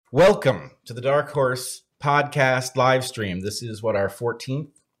Welcome to the DarkHorse podcast live stream. This is our 14th?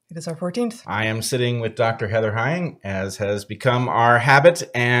 It is our 14th. I am sitting with Dr. Heather Hying, as has become our habit,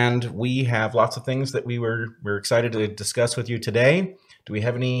 and we have lots of things that we're excited to discuss with you today. Do we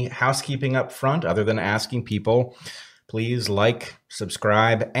have any housekeeping up front other than asking people, please like,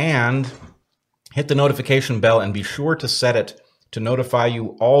 subscribe, and hit the notification bell, and be sure to set it to notify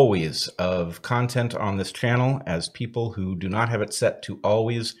you always of content on this channel, as people who do not have it set to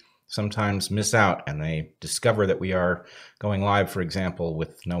always sometimes miss out and they discover that we are going live, for example,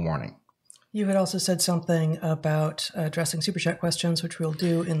 with no warning. You had also said something about addressing Super Chat questions, which we'll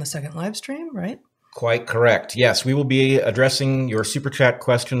do in the second live stream, right? Quite correct. Yes, we will be addressing your Super Chat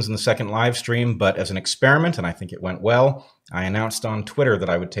questions in the second live stream, but as an experiment, and I think it went well, I announced on Twitter that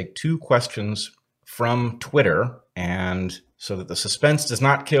I would take 2 questions from Twitter, and so that the suspense does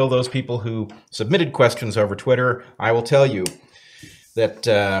not kill those people who submitted questions over Twitter, I will tell you that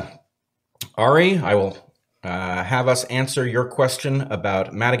Ari, I will have us answer your question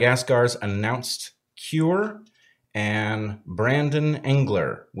about Madagascar's announced cure, and Brandon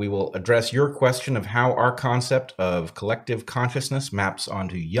Engler, we will address your question of how our concept of collective consciousness maps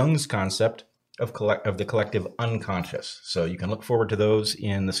onto Jung's concept of the collective unconscious. So you can look forward to those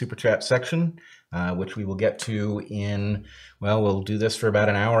in the Super Chat section, which we will get to in, we'll do this for about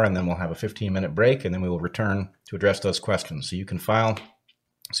an hour, and then we'll have a 15-minute break, and then we will return to address those questions. So you can file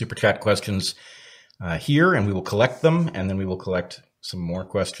Super Chat questions here, and we will collect them, and then we will collect some more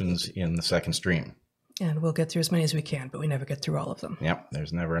questions in the second stream. And we'll get through as many as we can, but we never get through all of them. Yep,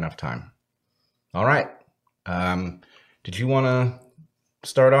 there's never enough time. All right. Did you want to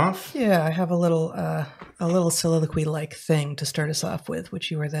start off? Yeah, I have a little soliloquy-like thing to start us off with,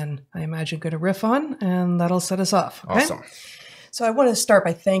 which you are then, I imagine, going to riff on, and that'll set us off. Okay? Awesome. So I want to start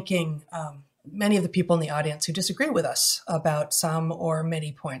by thanking many of the people in the audience who disagree with us about some or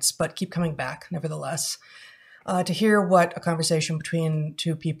many points, but keep coming back nevertheless, to hear what a conversation between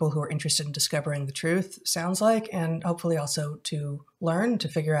 2 people who are interested in discovering the truth sounds like, and hopefully also to learn, to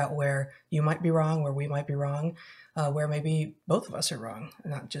figure out where you might be wrong, where we might be wrong, where maybe both of us are wrong.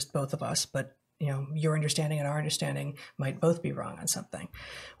 Not just both of us, but your understanding and our understanding might both be wrong on something.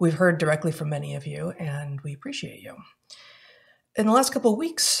 We've heard directly from many of you, and we appreciate you. In the last couple of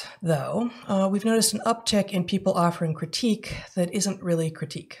weeks, though, we've noticed an uptick in people offering critique that isn't really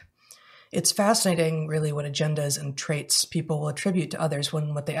critique. It's fascinating, really, what agendas and traits people will attribute to others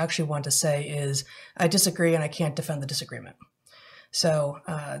when what they actually want to say is, I disagree and I can't defend the disagreement. So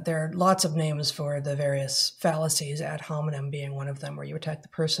there are lots of names for the various fallacies, ad hominem being one of them, where you attack the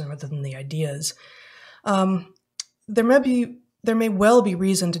person rather than the ideas. There may well be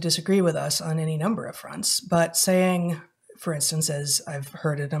reason to disagree with us on any number of fronts, but saying, for instance, as I've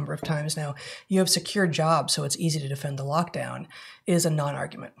heard a number of times now, you have secure jobs, so it's easy to defend the lockdown, is a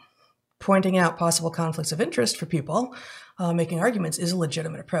non-argument. Pointing out possible conflicts of interest for people making arguments is a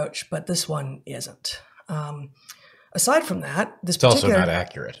legitimate approach, but this one isn't. Aside from that, it's also not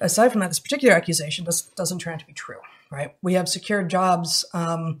accurate. Aside from that, this particular accusation doesn't turn out to be true, right? We have secured jobs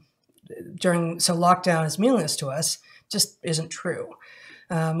so lockdown is meaningless to us, just isn't true.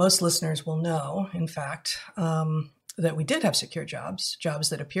 Most listeners will know, in fact, that we did have secure jobs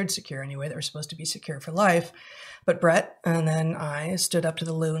that appeared secure anyway, that were supposed to be secure for life. But Bret and then I stood up to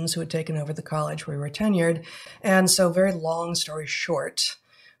the loons who had taken over the college where we were tenured. And so, very long story short,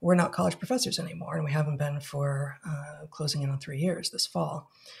 we're not college professors anymore, and we haven't been for closing in on 3 years this fall.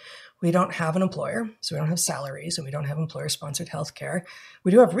 We don't have an employer, so we don't have salaries, and we don't have employer-sponsored health care.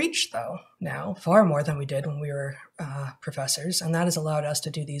 We do have reach, though, now, far more than we did when we were professors, and that has allowed us to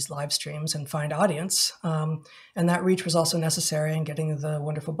do these live streams and find audience. And that reach was also necessary in getting the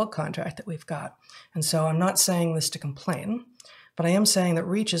wonderful book contract that we've got. And so I'm not saying this to complain, but I am saying that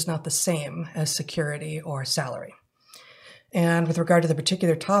reach is not the same as security or salary. And with regard to the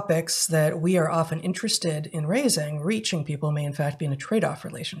particular topics that we are often interested in raising, reaching people may in fact be in a trade-off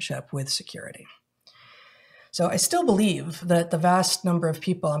relationship with security. So I still believe that the vast number of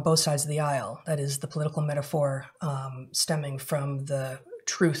people on both sides of the aisle, that is the political metaphor stemming from the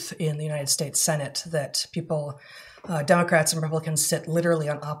truth in the United States Senate, that people, Democrats and Republicans, sit literally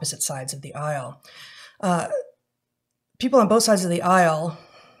on opposite sides of the aisle. People on both sides of the aisle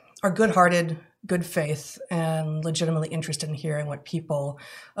are good-hearted, good faith, and legitimately interested in hearing what people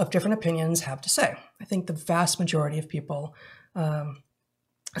of different opinions have to say. I think the vast majority of people, that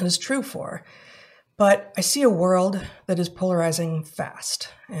is true for. But I see a world that is polarizing fast,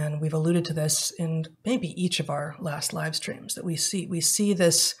 and we've alluded to this in maybe each of our last live streams, that we see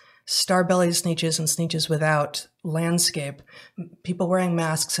this star-bellied sneeches and sneeches without landscape, people wearing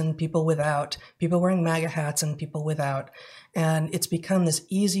masks and people without, people wearing MAGA hats and people without. And it's become this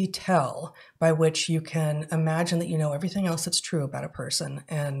easy tell by which you can imagine that you know everything else that's true about a person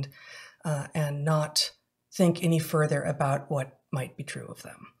and not think any further about what might be true of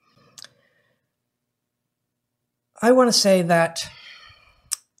them. I want to say that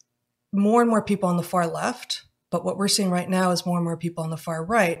more and more people on the far left, but what we're seeing right now is more and more people on the far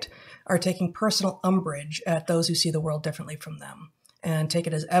right are taking personal umbrage at those who see the world differently from them and take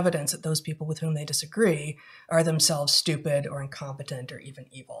it as evidence that those people with whom they disagree are themselves stupid or incompetent or even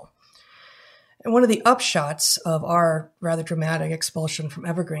evil. And one of the upshots of our rather dramatic expulsion from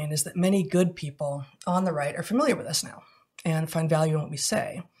Evergreen is that many good people on the right are familiar with us now and find value in what we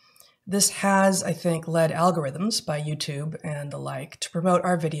say. This has, I think, led algorithms by YouTube and the like to promote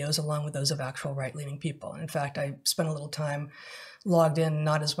our videos along with those of actual right-leaning people. In fact, I spent a little time logged in,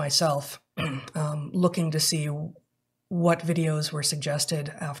 not as myself, looking to see what videos were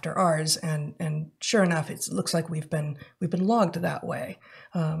suggested after ours, and sure enough, it looks like we've been logged that way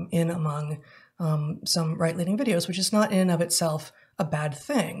in among some right-leaning videos, which is not in and of itself a bad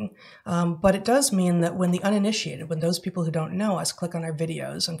thing. But it does mean that when the uninitiated, when those people who don't know us click on our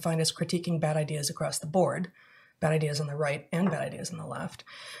videos and find us critiquing bad ideas across the board, bad ideas on the right and bad ideas on the left,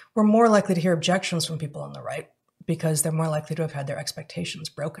 we're more likely to hear objections from people on the right because they're more likely to have had their expectations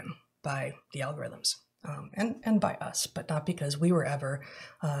broken by the algorithms and by us, but not because we were ever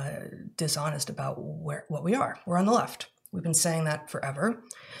dishonest about what we are. We're on the left. We've been saying that forever.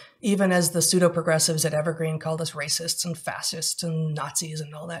 Even as the pseudo-progressives at Evergreen called us racists and fascists and Nazis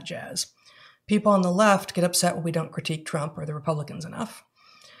and all that jazz. People on the left get upset when we don't critique Trump or the Republicans enough.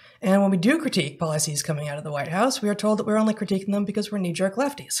 And when we do critique policies coming out of the White House, we are told that we're only critiquing them because we're knee-jerk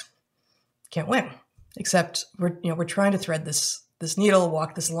lefties. Can't win. Except we're trying to thread this needle,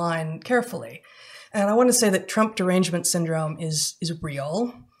 walk this line carefully. And I want to say that Trump derangement syndrome is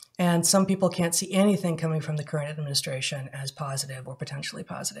real. And some people can't see anything coming from the current administration as positive or potentially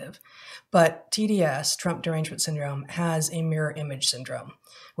positive. But TDS, Trump derangement syndrome, has a mirror image syndrome,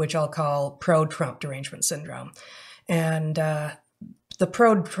 which I'll call pro-Trump derangement syndrome. And the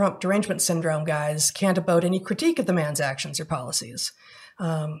pro-Trump derangement syndrome guys can't abode any critique of the man's actions or policies.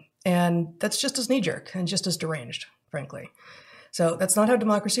 And that's just as knee-jerk and just as deranged, frankly. So that's not how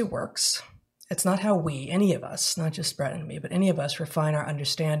democracy works. It's not how we, any of us, not just Bret and me, but any of us refine our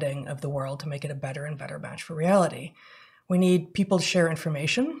understanding of the world to make it a better and better match for reality. We need people to share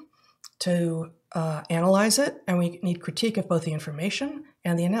information, to analyze it, and we need critique of both the information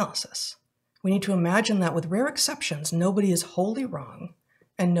and the analysis. We need to imagine that with rare exceptions, nobody is wholly wrong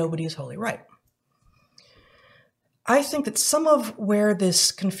and nobody is wholly right. I think that some of where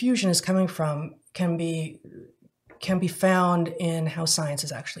this confusion is coming from can be found in how science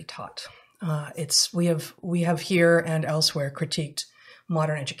is actually taught. We have here and elsewhere critiqued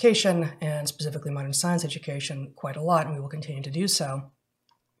modern education and specifically modern science education quite a lot, and we will continue to do so.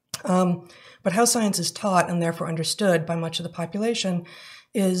 But how science is taught and therefore understood by much of the population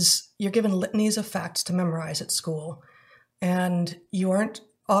is you're given litanies of facts to memorize at school, and you aren't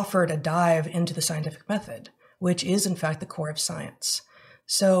offered a dive into the scientific method, which is in fact the core of science.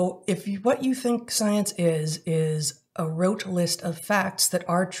 So what you think science is a rote list of facts that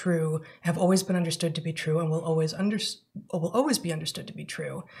are true, have always been understood to be true, and will always be understood to be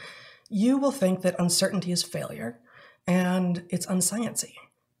true, you will think that uncertainty is failure and it's unsciency.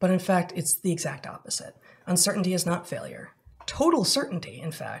 But in fact, it's the exact opposite. Uncertainty is not failure. Total certainty,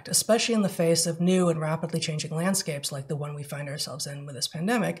 in fact, especially in the face of new and rapidly changing landscapes like the one we find ourselves in with this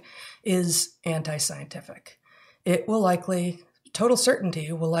pandemic, is anti-scientific. Total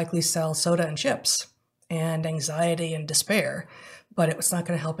certainty will likely sell soda and chips and anxiety and despair, but it's not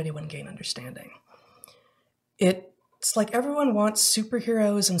going to help anyone gain understanding. It's like everyone wants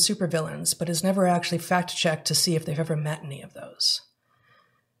superheroes and supervillains, but has never actually fact-checked to see if they've ever met any of those.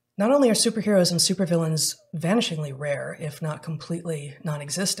 Not only are superheroes and supervillains vanishingly rare, if not completely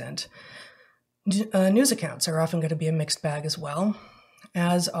non-existent, news accounts are often going to be a mixed bag as well,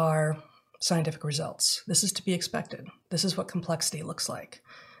 as are scientific results. This is to be expected. This is what complexity looks like.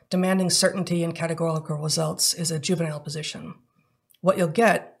 Demanding certainty and categorical results is a juvenile position. What you'll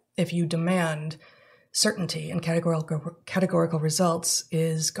get if you demand certainty and categorical results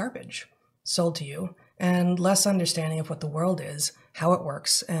is garbage sold to you and less understanding of what the world is, how it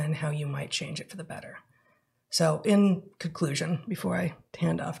works, and how you might change it for the better. So in conclusion, before I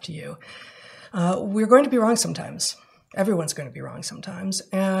hand off to you, we're going to be wrong sometimes. Everyone's going to be wrong sometimes.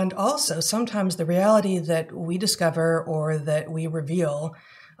 And also sometimes the reality that we discover or that we reveal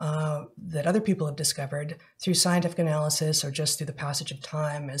that other people have discovered through scientific analysis or just through the passage of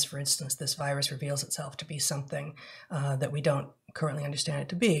time, as for instance, this virus reveals itself to be something that we don't currently understand it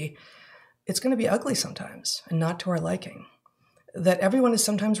to be, it's going to be ugly sometimes and not to our liking. that everyone is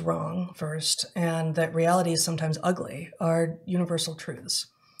sometimes wrong first, and that reality is sometimes ugly are universal truths.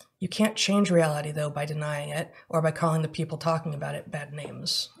 You can't change reality, though, by denying it or by calling the people talking about it bad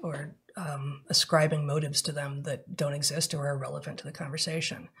names or ascribing motives to them that don't exist or are relevant to the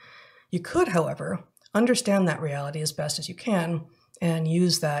conversation. You could, however, understand that reality as best as you can and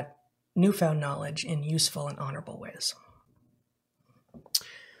use that newfound knowledge in useful and honorable ways.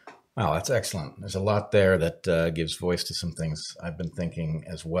 Wow, that's excellent. There's a lot there that gives voice to some things I've been thinking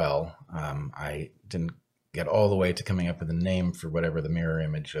as well. I didn't get all the way to coming up with a name for whatever the mirror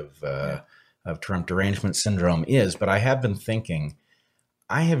image of Trump derangement syndrome is, but I have been thinking,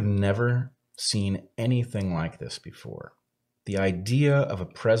 I have never seen anything like this before. The idea of a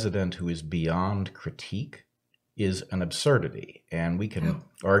president who is beyond critique is an absurdity, and we can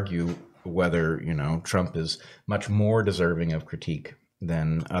argue whether, Trump is much more deserving of critique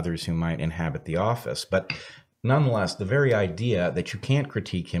than others who might inhabit the office. But nonetheless, the very idea that you can't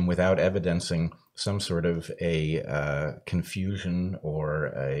critique him without evidencing some sort of a confusion or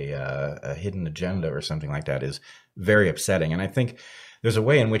a hidden agenda or something like that is very upsetting. And I think there's a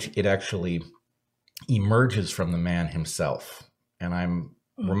way in which it actually emerges from the man himself. And I'm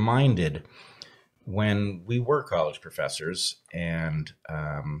reminded when we were college professors, and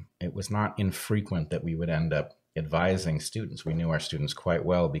it was not infrequent that we would end up advising students. We knew our students quite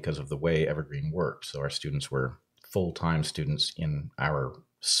well because of the way Evergreen worked. So our students were full-time students in our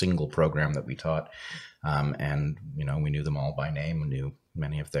single program that we taught. And, we knew them all by name. We knew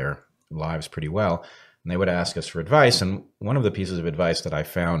many of their lives pretty well. And they would ask us for advice. And one of the pieces of advice that I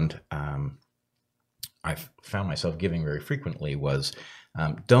found myself giving very frequently was,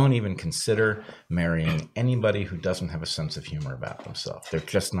 don't even consider marrying anybody who doesn't have a sense of humor about themselves. They're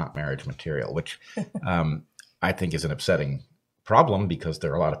just not marriage material, which I think is an upsetting problem because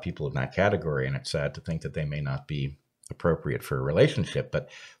there are a lot of people in that category, and it's sad to think that they may not be appropriate for a relationship. But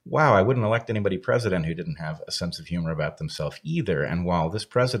wow, I wouldn't elect anybody president who didn't have a sense of humor about themselves either. And while this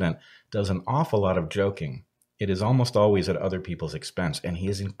president does an awful lot of joking, it is almost always at other people's expense, and he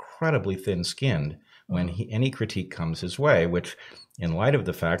is incredibly thin-skinned when any critique comes his way, which, in light of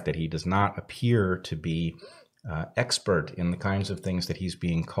the fact that he does not appear to be expert in the kinds of things that he's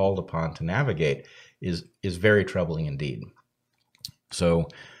being called upon to navigate, is very troubling indeed. So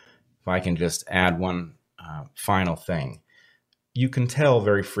if I can just add one final thing, you can tell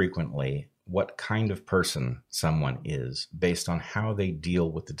very frequently what kind of person someone is based on how they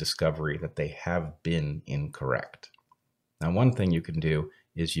deal with the discovery that they have been incorrect. Now, one thing you can do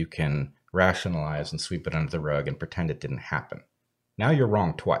is you can rationalize and sweep it under the rug and pretend it didn't happen. Now you're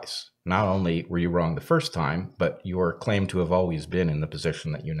wrong twice. Not only were you wrong the first time, but your claim to have always been in the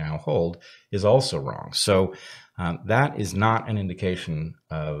position that you now hold is also wrong. So that is not an indication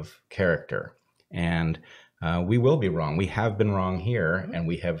of character. And we will be wrong. We have been wrong here, and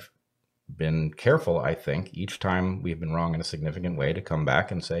we have been careful, I think, each time we've been wrong in a significant way to come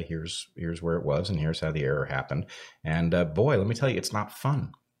back and say, here's where it was, and here's how the error happened. And boy, let me tell you, it's not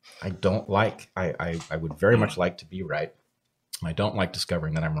fun. I would very much like to be right. I don't like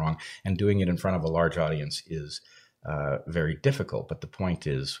discovering that I'm wrong, and doing it in front of a large audience is very difficult. But the point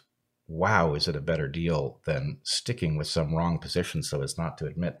is, wow, is it a better deal than sticking with some wrong position so as not to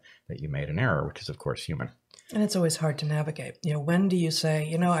admit that you made an error, which is, of course, human. And it's always hard to navigate. When do you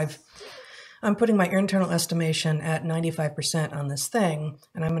say, I'm putting my internal estimation at 95% on this thing,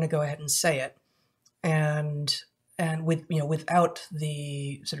 and I'm going to go ahead and say it, and without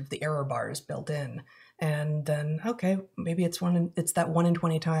the sort of the error bars built in. And then, okay, maybe it's that 1 in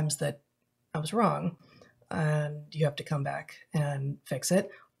 20 times that I was wrong, and you have to come back and fix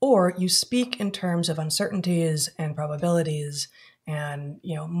it. Or you speak in terms of uncertainties and probabilities, and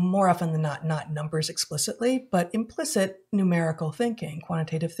more often than not numbers explicitly, but implicit numerical thinking,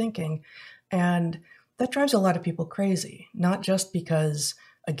 quantitative thinking, and that drives a lot of people crazy. Not just because,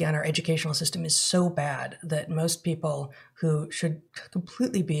 again, our educational system is so bad that most people who should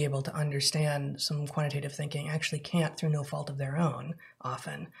completely be able to understand some quantitative thinking actually can't through no fault of their own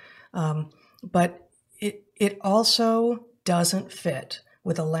often. But it also doesn't fit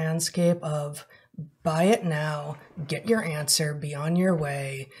with a landscape of buy it now, get your answer, be on your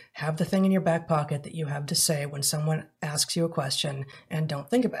way, have the thing in your back pocket that you have to say when someone asks you a question, and don't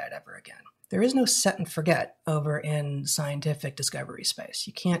think about it ever again. There is no set and forget over in scientific discovery space.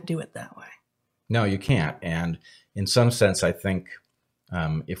 You can't do it that way. No, you can't. And in some sense, I think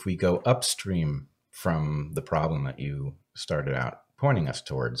if we go upstream from the problem that you started out pointing us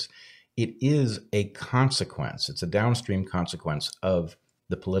towards, it is a consequence. It's a downstream consequence of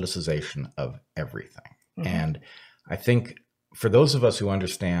the politicization of everything. Mm-hmm. And I think for those of us who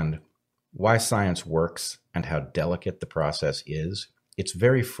understand why science works and how delicate the process is, it's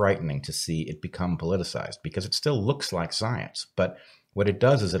very frightening to see it become politicized because it still looks like science. But what it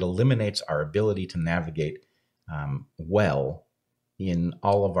does is it eliminates our ability to navigate well in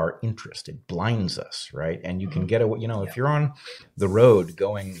all of our interest. It blinds us, right? And you can get away, if you're on the road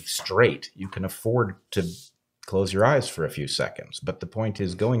going straight, you can afford to close your eyes for a few seconds. But the point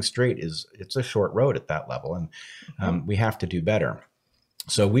is, going straight it's a short road at that level, and we have to do better.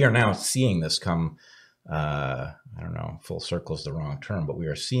 So we are now seeing this come, I don't know, full circle is the wrong term, but we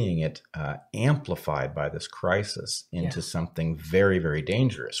are seeing it amplified by this crisis into something very, very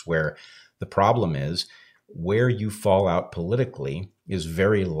dangerous, where the problem is where you fall out politically is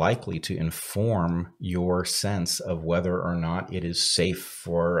very likely to inform your sense of whether or not it is safe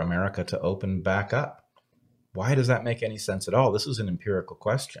for America to open back up. Why does that make any sense at all? This is an empirical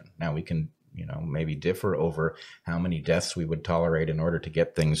question. Now we can, maybe differ over how many deaths we would tolerate in order to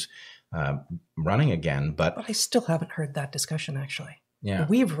get things running again. But I still haven't heard that discussion, actually. Yeah.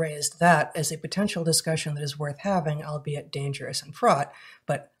 We've raised that as a potential discussion that is worth having, albeit dangerous and fraught.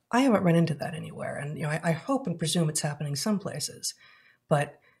 But I haven't run into that anywhere. And I hope and presume it's happening some places.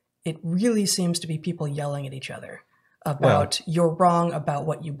 But it really seems to be people yelling at each other about you're wrong about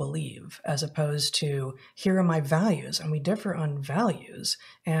what you believe, as opposed to here are my values, and we differ on values,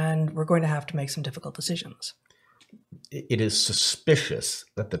 and we're going to have to make some difficult decisions. It is suspicious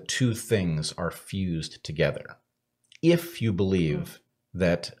that the two things are fused together. If you believe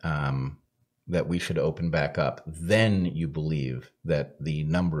that that we should open back up, then you believe that the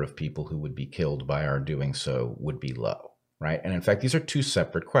number of people who would be killed by our doing so would be low, right? And in fact, these are two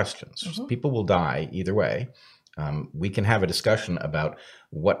separate questions. People will die either way. We can have a discussion about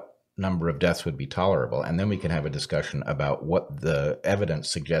what number of deaths would be tolerable, and then we can have a discussion about what the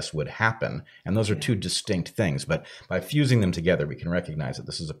evidence suggests would happen. And those are two distinct things. But by fusing them together, we can recognize that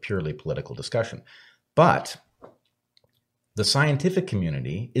this is a purely political discussion. But the scientific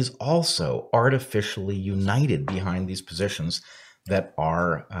community is also artificially united behind these positions that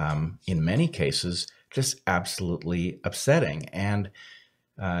are, in many cases, just absolutely upsetting. And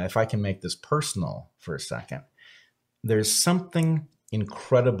if I can make this personal for a second, there's something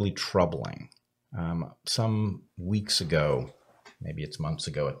incredibly troubling. Some weeks ago, maybe it's months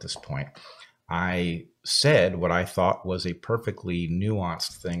ago at this point, I said what I thought was a perfectly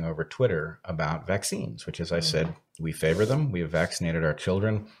nuanced thing over Twitter about vaccines, which is I said, we favor them, we have vaccinated our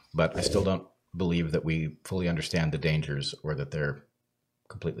children, but I still don't believe that we fully understand the dangers or that they're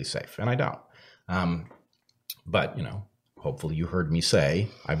completely safe. And I don't. But, hopefully you heard me say,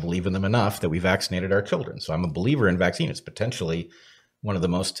 I believe in them enough that we vaccinated our children. So I'm a believer in vaccine. It's potentially one of the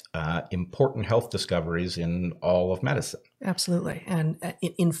most important health discoveries in all of medicine. Absolutely. And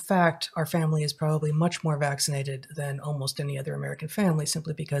in fact, our family is probably much more vaccinated than almost any other American family,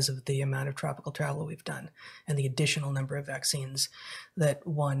 simply because of the amount of tropical travel we've done and the additional number of vaccines that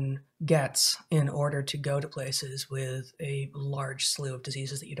one gets in order to go to places with a large slew of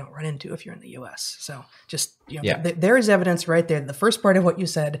diseases that you don't run into if you're in the U.S. So just, there is evidence right there. The first part of what you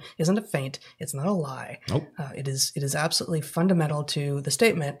said isn't a feint. It's not a lie. Nope. It is absolutely fundamental to the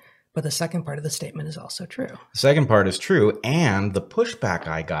statement. But the second part of the statement is also true. The second part is true. And the pushback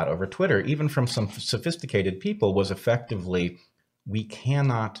I got over Twitter, even from some sophisticated people, was effectively, we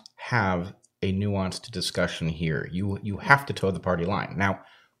cannot have a nuanced discussion here. You have to toe the party line. Now,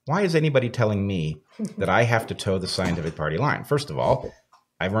 why is anybody telling me that I have to toe the scientific party line? First of all,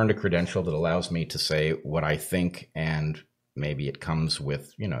 I've earned a credential that allows me to say what I think, and maybe it comes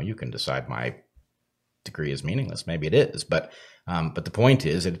with, you can decide my degree is meaningless. Maybe it is, but the point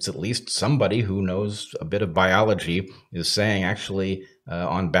is, it's at least somebody who knows a bit of biology is saying, actually,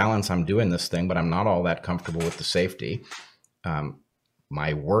 on balance, I'm doing this thing, but I'm not all that comfortable with the safety.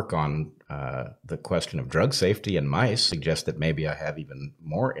 My work on the question of drug safety in mice suggests that maybe I have even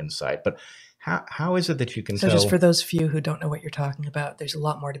more insight. But how is it that you can tell? So just for those few who don't know what you're talking about, there's a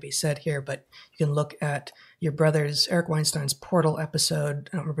lot more to be said here, but you can look at your brother's, Eric Weinstein's Portal episode.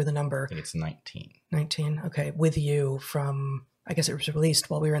 I don't remember the number. I think it's 19. 19, okay. With you from, I guess it was released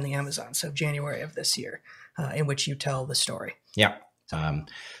while we were in the Amazon, so January of this year, in which you tell the story. Yeah.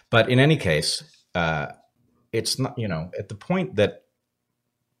 But in any case, it's not, at the point that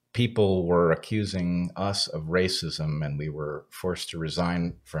people were accusing us of racism and we were forced to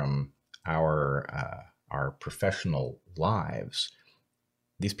resign from our professional lives,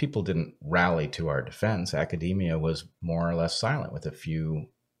 these people didn't rally to our defense. Academia was more or less silent, with a few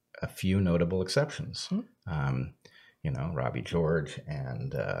notable exceptions. Robbie George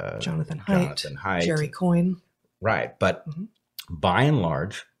and Jonathan Haidt, Jerry Coyne. Right. But by and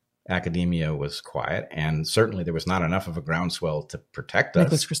large, academia was quiet, and certainly there was not enough of a groundswell to protect us.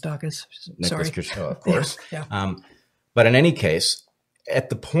 Nicholas Christakis. Sorry. Of course. Yeah. But in any case, at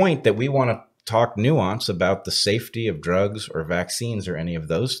the point that we want to talk nuance about the safety of drugs or vaccines or any of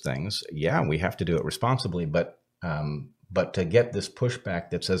those things, yeah, we have to do it responsibly. But to get this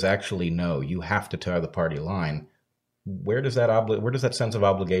pushback that says, actually, no, you have to toe the party line, where does that sense of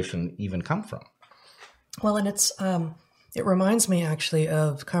obligation even come from? Well, and it reminds me actually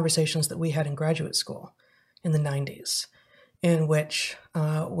of conversations that we had in graduate school in the 90s, in which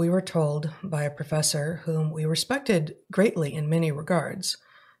we were told by a professor whom we respected greatly in many regards,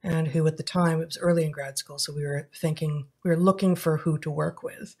 and who at the time, it was early in grad school, so we were looking for who to work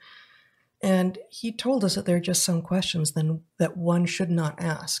with. And he told us that there are just some questions that one should not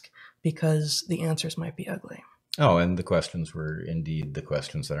ask because the answers might be ugly. Oh, and the questions were indeed the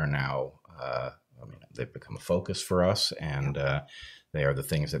questions that are now, they've become a focus for us, and they are the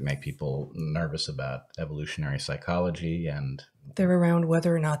things that make people nervous about evolutionary psychology. And they're around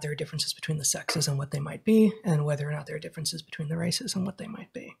whether or not there are differences between the sexes and what they might be, and whether or not there are differences between the races and what they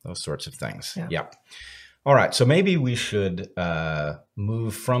might be. Those sorts of things. Yeah. Yep. All right. So maybe we should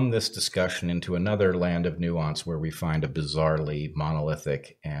move from this discussion into another land of nuance where we find a bizarrely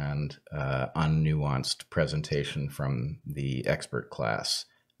monolithic and unnuanced presentation from the expert class.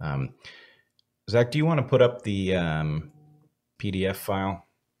 Zach, do you want to put up the PDF file?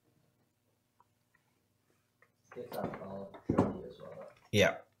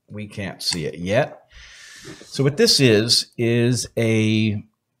 Yeah, we can't see it yet. So what this is a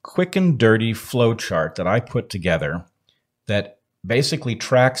quick and dirty flow chart that I put together that basically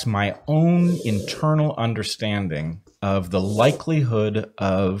tracks my own internal understanding of the likelihood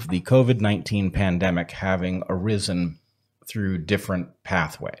of the COVID-19 pandemic having arisen through different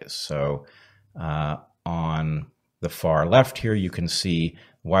pathways. So on the far left here, you can see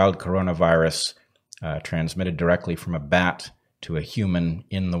wild coronavirus transmitted directly from a bat to a human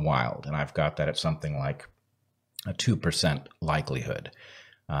in the wild. And I've got that at something like a 2% likelihood.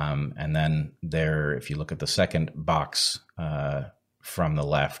 And then there, if you look at the second box from the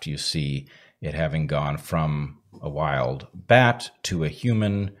left, you see it having gone from a wild bat to a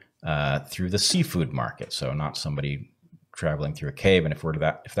human through the seafood market. So not somebody traveling through a cave. And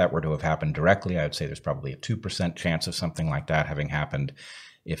if that were to have happened directly, I would say there's probably a 2% chance of something like that having happened.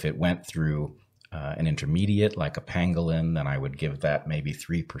 If it went through an intermediate, like a pangolin, then I would give that maybe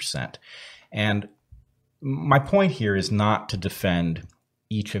 3%. And my point here is not to defend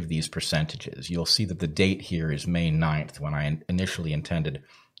each of these percentages. You'll see that the date here is May 9th, when I initially intended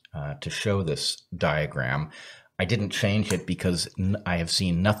to show this diagram. I didn't change it because I have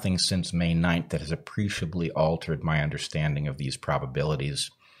seen nothing since May 9th that has appreciably altered my understanding of these probabilities.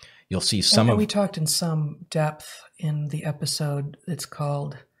 You'll see we talked in some depth in the episode that's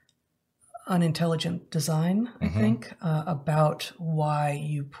called Unintelligent Design, I think, about why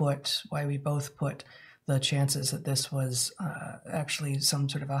we both put the chances that this was actually some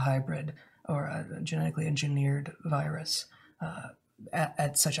sort of a hybrid or a genetically engineered virus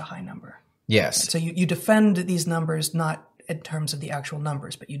at such a high number. Yes. So you defend these numbers not in terms of the actual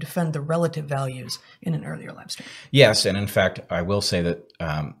numbers, but you defend the relative values in an earlier live stream. Yes, and in fact, I will say that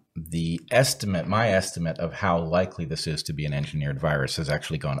my estimate of how likely this is to be an engineered virus has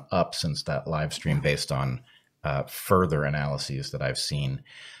actually gone up since that live stream based on further analyses that I've seen.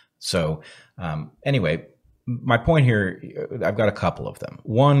 So anyway, my point here, I've got a couple of them.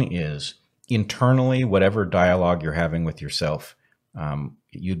 One is internally, whatever dialogue you're having with yourself,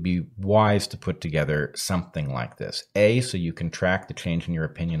 you'd be wise to put together something like this. A, so you can track the change in your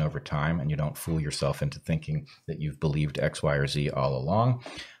opinion over time and you don't fool yourself into thinking that you've believed X, Y, or Z all along.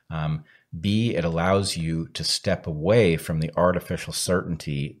 B, it allows you to step away from the artificial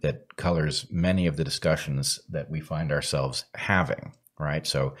certainty that colors many of the discussions that we find ourselves having, right?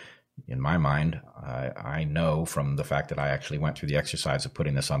 So in my mind, I know from the fact that I actually went through the exercise of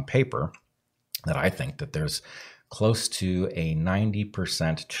putting this on paper that I think that there's close to a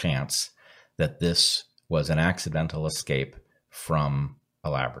 90% chance that this was an accidental escape from a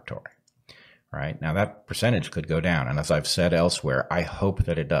laboratory. Right? Now that percentage could go down. And as I've said elsewhere, I hope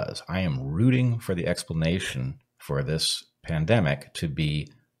that it does. I am rooting for the explanation for this pandemic to be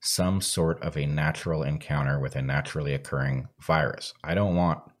some sort of a natural encounter with a naturally occurring virus. I don't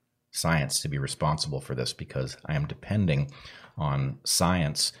want science to be responsible for this because I am depending on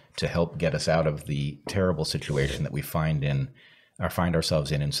science to help get us out of the terrible situation that we find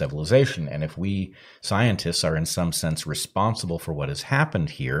ourselves in civilization. And if we scientists are in some sense responsible for what has happened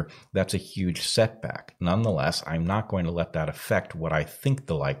here, that's a huge setback. Nonetheless, I'm not going to let that affect what I think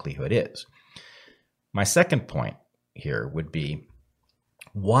the likelihood is. My second point here would be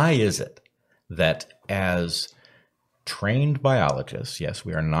Why is it that as trained biologists, yes,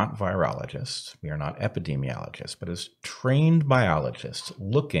 we are not virologists, we are not epidemiologists, but as trained biologists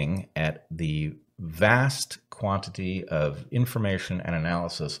looking at the vast quantity of information and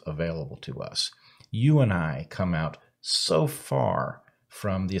analysis available to us, you and I come out so far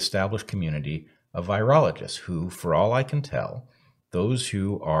from the established community of virologists who, for all I can tell, those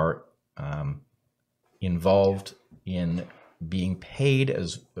who are involved in being paid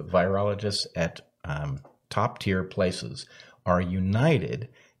as virologists at top tier places are united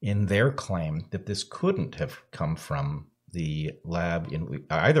in their claim that this couldn't have come from the lab in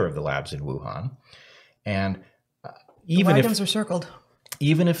either of the labs in Wuhan. And even the wagons are circled.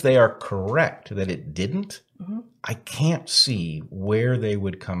 Even if they are correct that it didn't, I can't see where they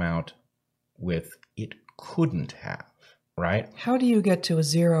would come out with it couldn't have, right? How do you get to a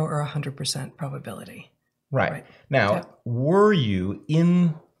 0 or 100% probability? Right. Now, were you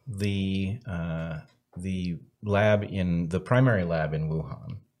in the lab the primary lab in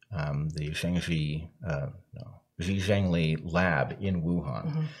Wuhan, the Zhengli lab in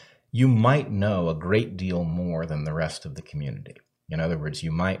Wuhan, you might know a great deal more than the rest of the community. In other words,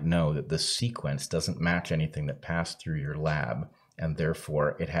 you might know that the sequence doesn't match anything that passed through your lab, and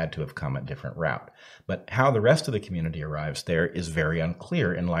therefore it had to have come a different route. But how the rest of the community arrives there is very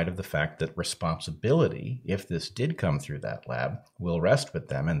unclear in light of the fact that responsibility, if this did come through that lab, will rest with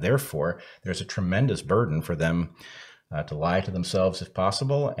them, and therefore there's a tremendous burden for them to lie to themselves if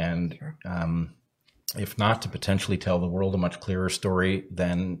possible, and if not, to potentially tell the world a much clearer story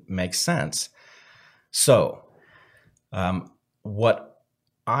than makes sense. So, what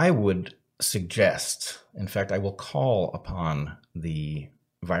I would suggest, in fact, I will call upon the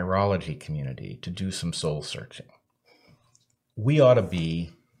virology community to do some soul searching. We ought to be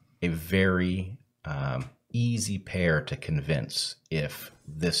a very easy pair to convince if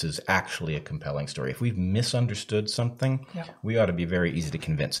this is actually a compelling story. If we've misunderstood something, we ought to be very easy to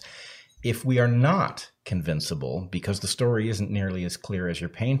convince. If we are not convincible because the story isn't nearly as clear as you're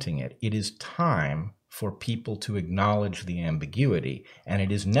painting it, it is time for people to acknowledge the ambiguity, and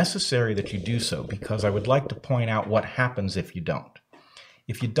it is necessary that you do so, because I would like to point out what happens if you don't.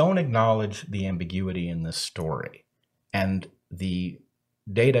 If you don't acknowledge the ambiguity in this story, and the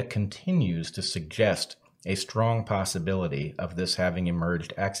data continues to suggest a strong possibility of this having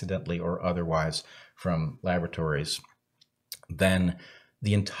emerged accidentally or otherwise from laboratories, then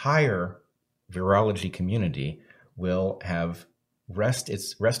the entire virology community will have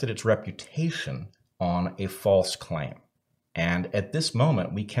rested its reputation on a false claim. And at this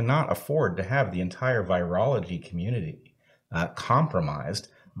moment, we cannot afford to have the entire virology community compromised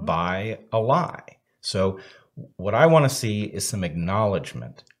by a lie. So what I want to see is some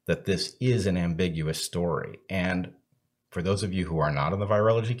acknowledgement that this is an ambiguous story. And for those of you who are not in the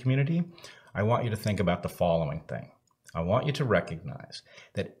virology community, I want you to think about the following thing. I want you to recognize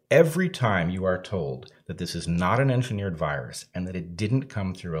that every time you are told that this is not an engineered virus and that it didn't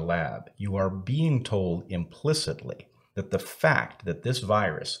come through a lab, you are being told implicitly that the fact that this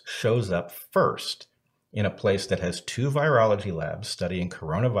virus shows up first in a place that has 2 virology labs studying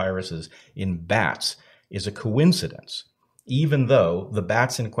coronaviruses in bats is a coincidence, even though the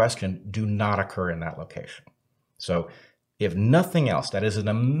bats in question do not occur in that location. So if nothing else, that is an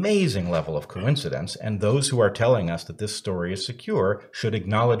amazing level of coincidence, and those who are telling us that this story is secure should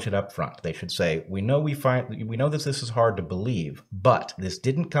acknowledge it up front. They should say, we know that this is hard to believe, but this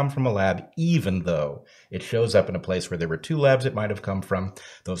didn't come from a lab, even though it shows up in a place where there were 2 labs it might have come from.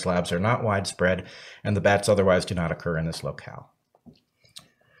 Those labs are not widespread, and the bats otherwise do not occur in this locale.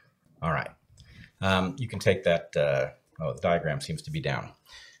 All right. You can take that. The diagram seems to be down.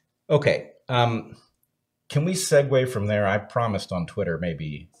 Okay. Can we segue from there? I promised on Twitter,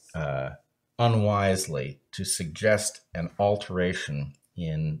 maybe unwisely, to suggest an alteration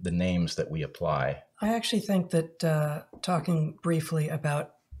in the names that we apply. I actually think that talking briefly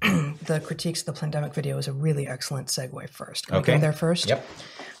about the critiques of the pandemic video is a really excellent segue first. Can we go there first? Yep.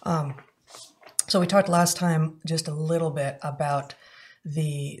 So we talked last time just a little bit about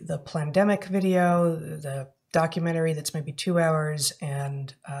the pandemic video, the documentary that's maybe 2 hours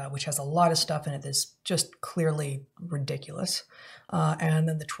and which has a lot of stuff in it that's just clearly ridiculous. And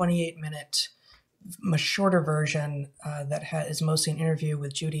then the 28-minute, much shorter version that is mostly an interview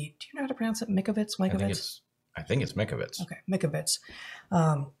with Judy. Do you know how to pronounce it? Mikovits? I think it's Mikovits. Okay, Mikovits,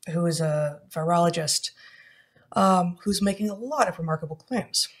 who is a virologist who's making a lot of remarkable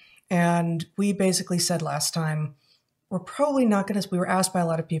claims. And we basically said last time, we're probably not going to, we were asked by a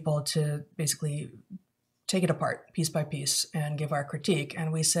lot of people to basically take it apart piece by piece and give our critique.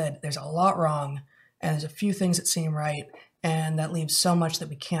 And we said, there's a lot wrong and there's a few things that seem right, and that leaves so much that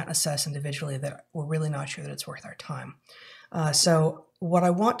we can't assess individually that we're really not sure that it's worth our time. So what I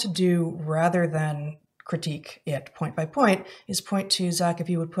want to do, rather than critique it point by point, is point to, Zach, if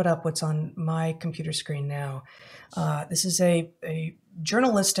you would put up what's on my computer screen now. This is a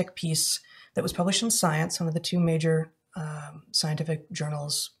journalistic piece that was published in Science, one of the two major scientific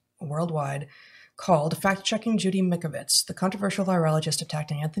journals worldwide, called Fact-Checking Judy Mikovits, the controversial virologist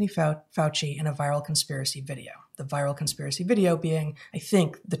attacked Anthony Fauci in a viral conspiracy video. The viral conspiracy video being, I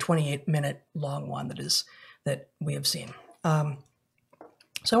think, the 28-minute long one that we have seen.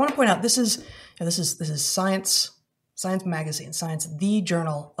 So I want to point out this is Science magazine, Science, the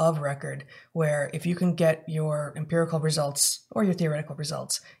journal of record, where if you can get your empirical results or your theoretical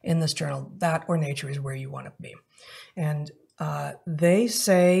results in this journal, that or Nature is where you want to be. And they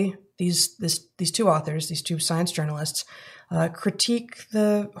say these two authors, these two science journalists, critique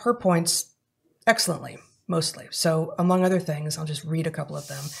her points excellently, mostly. So among other things, I'll just read a couple of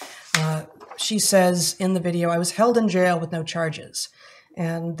them. She says in the video, "I was held in jail with no charges."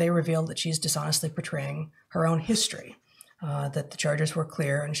 And they revealed that she's dishonestly portraying her own history, that the charges were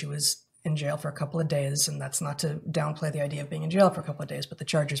clear and she was in jail for a couple of days. And that's not to downplay the idea of being in jail for a couple of days, but the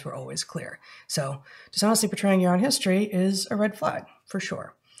charges were always clear. So dishonestly portraying your own history is a red flag, for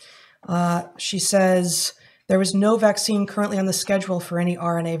sure. She says, "There was no vaccine currently on the schedule for any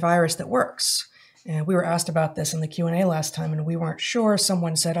RNA virus that works." And we were asked about this in the Q&A last time, and we weren't sure.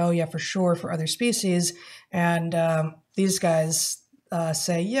 Someone said, "Oh, yeah, for sure, for other species." And these guys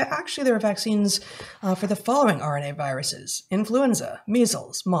say, yeah, actually there are vaccines for the following RNA viruses: influenza,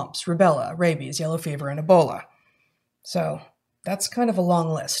 measles, mumps, rubella, rabies, yellow fever, and Ebola. So that's kind of a long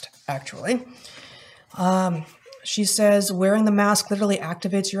list, actually. She says, "Wearing the mask literally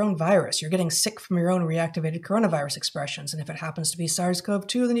activates your own virus. You're getting sick from your own reactivated coronavirus expressions. And if it happens to be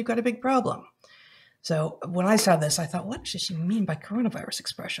SARS-CoV-2, then you've got a big problem." So when I saw this, I thought, what does she mean by coronavirus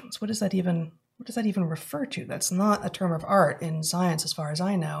expressions? What does that even refer to? That's not a term of art in science, as far as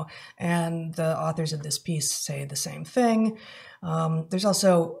I know. And the authors of this piece say the same thing. There's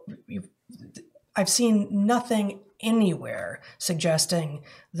also, I've seen nothing anywhere suggesting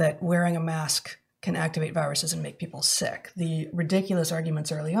that wearing a mask can activate viruses and make people sick. The ridiculous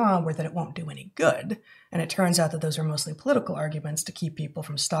arguments early on were that it won't do any good. And it turns out that those are mostly political arguments to keep people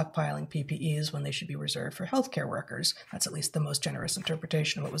from stockpiling PPEs when they should be reserved for healthcare workers. That's at least the most generous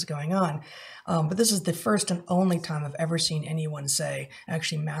interpretation of what was going on. But this is the first and only time I've ever seen anyone say,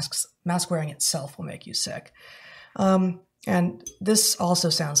 actually, mask wearing itself will make you sick. And this also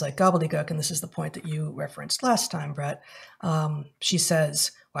sounds like gobbledygook, and this is the point that you referenced last time, Bret. She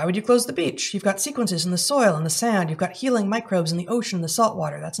says, "Why would you close the beach? You've got sequences in the soil and the sand. You've got healing microbes in the ocean and the salt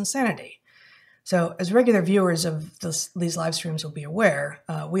water. That's insanity." So as regular viewers of these live streams will be aware,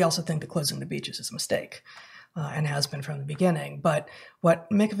 we also think that closing the beaches is a mistake, and has been from the beginning. But what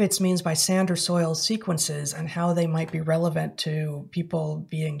Mikovits means by sand or soil sequences and how they might be relevant to people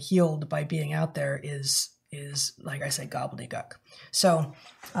being healed by being out there is like I say, gobbledygook. So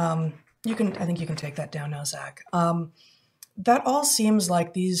I think you can take that down now, Zach. That all seems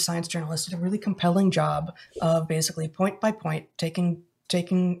like these science journalists did a really compelling job of basically point by point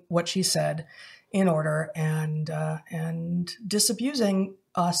taking what she said in order and disabusing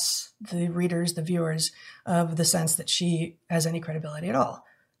us, the readers, the viewers, of the sense that she has any credibility at all.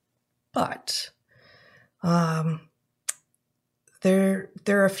 But there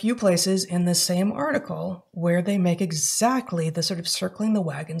are a few places in the same article where they make exactly the sort of circling the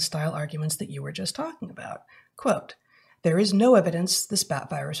wagon style arguments that you were just talking about. Quote, "There is no evidence this bat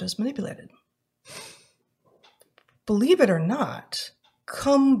virus was manipulated." Believe it or not,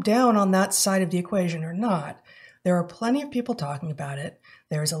 come down on that side of the equation or not, there are plenty of people talking about it.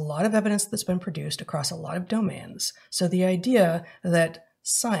 There is a lot of evidence that's been produced across a lot of domains. So the idea that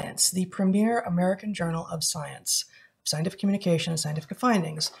Science, the premier American journal of science, scientific communication and scientific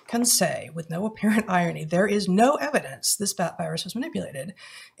findings, can say with no apparent irony, there is no evidence this bat virus was manipulated,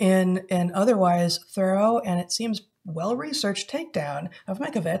 in an otherwise thorough and it seems well-researched takedown of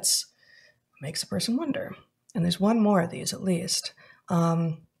Mikovits, makes a person wonder. And there's one more of these at least.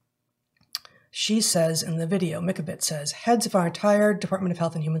 She says in the video, Mikovits says, "Heads of our entire Department of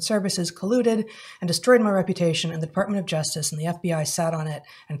Health and Human Services colluded and destroyed my reputation, and the Department of Justice and the FBI sat on it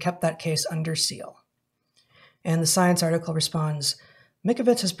and kept that case under seal." And the Science article responds,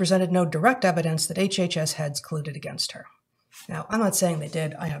 "Mikovits has presented no direct evidence that HHS heads colluded against her." Now, I'm not saying they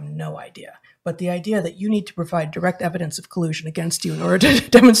did. I have no idea. But the idea that you need to provide direct evidence of collusion against you in order to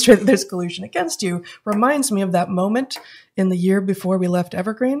demonstrate that there's collusion against you reminds me of that moment in the year before we left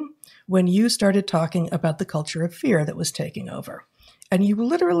Evergreen when you started talking about the culture of fear that was taking over. And you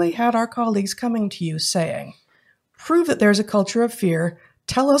literally had our colleagues coming to you saying, prove that there's a culture of fear.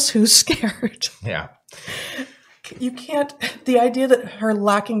 Tell us who's scared. Yeah. You can't, the idea that her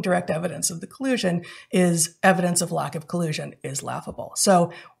lacking direct evidence of the collusion is evidence of lack of collusion is laughable.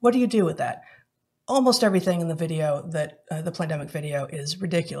 So what do you do with that? Almost everything in the video, that the pandemic video, is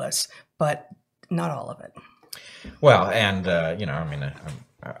ridiculous, but not all of it. Well, and,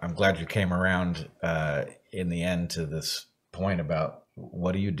 I'm glad you came around in the end to this point about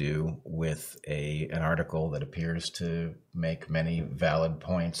what do you do with an article that appears to make many valid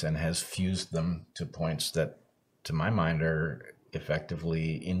points and has fused them to points that, to my mind, are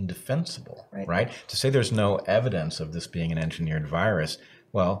effectively indefensible, right? To say there's no evidence of this being an engineered virus,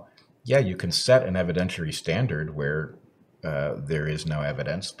 well, yeah, you can set an evidentiary standard where there is no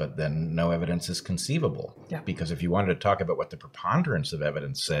evidence, but then no evidence is conceivable. Yeah. Because if you wanted to talk about what the preponderance of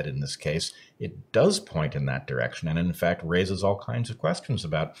evidence said in this case, it does point in that direction and in fact raises all kinds of questions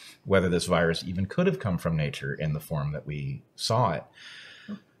about whether this virus even could have come from nature in the form that we saw it.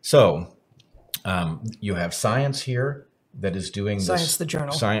 So you have science here that is doing Science, the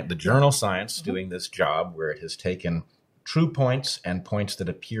journal. The journal Science doing this job where it has taken true points and points that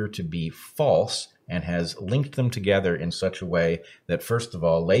appear to be false and has linked them together in such a way that, first of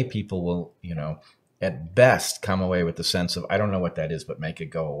all, lay people will, at best come away with the sense of, I don't know what that is, but make it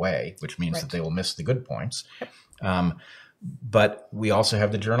go away, which means that they will miss the good points. But we also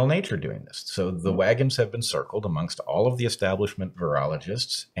have the journal Nature doing this. So the wagons have been circled amongst all of the establishment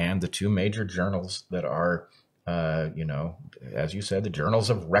virologists and the two major journals that are, as you said, the journals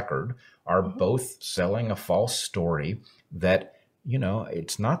of record are both selling a false story that,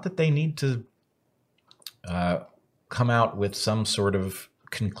 it's not that they need to come out with some sort of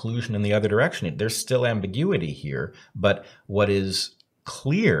conclusion in the other direction. There's still ambiguity here, but what is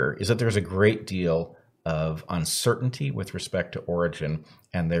clear is that there's a great deal of uncertainty with respect to origin,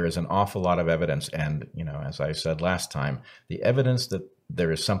 and there is an awful lot of evidence. And, as I said last time, the evidence that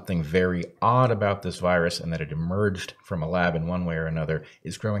there is something very odd about this virus and that it emerged from a lab in one way or another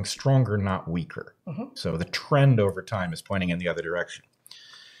is growing stronger, not weaker. So the trend over time is pointing in the other direction.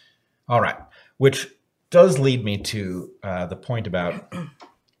 All right, which does lead me to the point about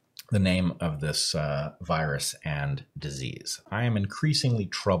the name of this virus and disease. I am increasingly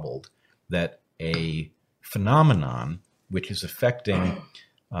troubled that a phenomenon which is affecting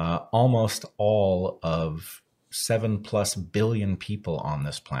almost all of 7+ billion people on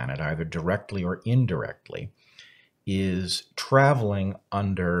this planet, either directly or indirectly, is traveling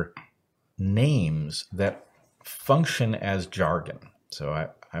under names that function as jargon. So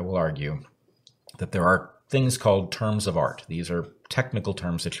I will argue that there are things called terms of art. These are technical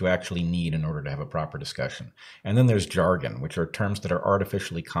terms that you actually need in order to have a proper discussion. And then there's jargon, which are terms that are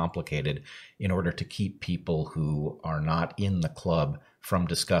artificially complicated in order to keep people who are not in the club from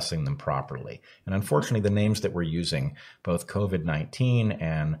discussing them properly. And unfortunately, the names that we're using, both COVID-19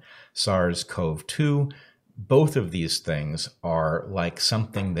 and SARS-CoV-2, both of these things are like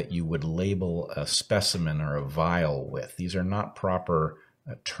something that you would label a specimen or a vial with. These are not proper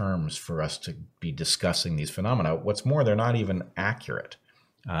terms for us to be discussing these phenomena. What's more, they're not even accurate.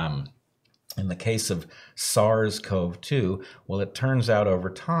 In the case of SARS-CoV-2, well, it turns out over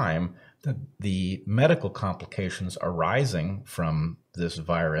time that the medical complications arising from this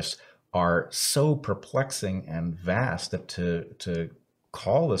virus are so perplexing and vast that to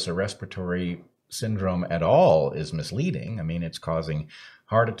call this a respiratory syndrome at all is misleading. I mean, it's causing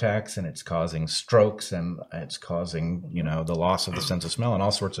heart attacks and it's causing strokes and it's causing, the loss of the sense of smell and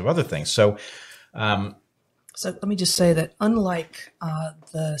all sorts of other things. So let me just say that unlike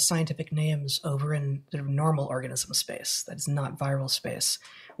the scientific names over in the normal organism space, that is not viral space,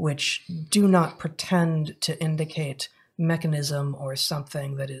 which do not pretend to indicate mechanism or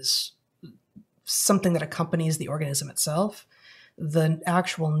something that accompanies the organism itself, the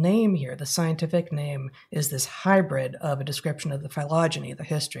actual name here, the scientific name, is this hybrid of a description of the phylogeny, the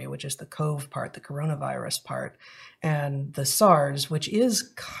history, which is the CoV part, the coronavirus part, and the SARS, which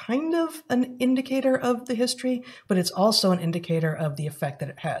is kind of an indicator of the history, but it's also an indicator of the effect that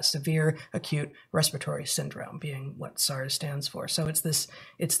it has, severe acute respiratory syndrome being what SARS stands for. So it's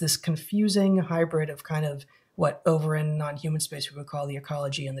this confusing hybrid of kind of what over in non-human space we would call the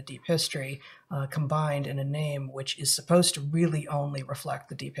ecology and the deep history, combined in a name which is supposed to really only reflect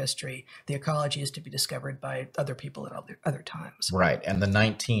the deep history. The ecology is to be discovered by other people at other times. Right. And the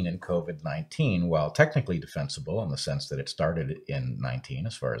 19 in COVID-19, while technically defensible in the sense that it started in 19,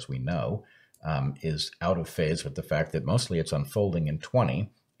 as far as we know, is out of phase with the fact that mostly it's unfolding in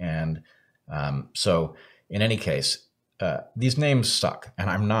 20. And so in any case, these names suck, and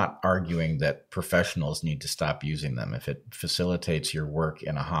I'm not arguing that professionals need to stop using them. If it facilitates your work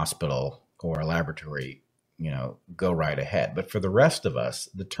in a hospital or a laboratory, go right ahead. But for the rest of us,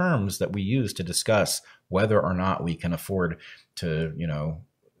 the terms that we use to discuss whether or not we can afford to,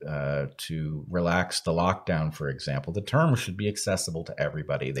 to relax the lockdown, for example, the terms should be accessible to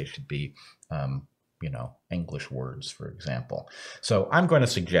everybody. They should be, English words, for example. So I'm going to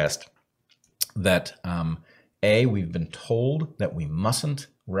suggest that, we've been told that we mustn't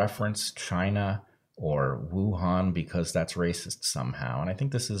reference China or Wuhan because that's racist somehow. And I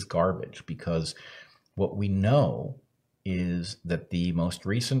think this is garbage, because what we know is that the most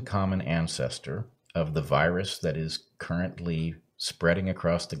recent common ancestor of the virus that is currently spreading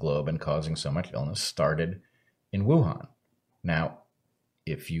across the globe and causing so much illness started in Wuhan. Now,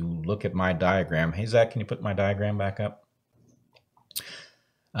 if you look at my diagram, hey, Zach, can you put my diagram back up?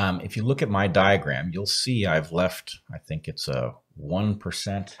 If you look at my diagram, you'll see I've left, I think it's a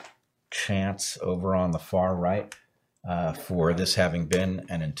 1% chance over on the far right for this having been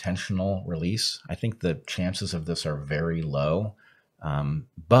an intentional release. I think the chances of this are very low.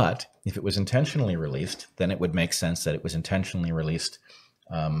 But if it was intentionally released, then it would make sense that it was intentionally released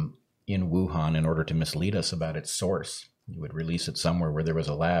in Wuhan in order to mislead us about its source. You would release it somewhere where there was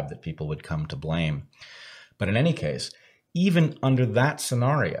a lab that people would come to blame. But in any case, even under that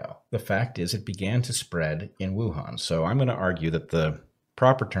scenario, the fact is it began to spread in Wuhan. So I'm going to argue that the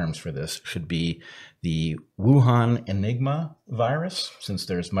proper terms for this should be the Wuhan Enigma virus, since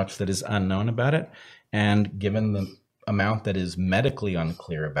there's much that is unknown about it. And given the amount that is medically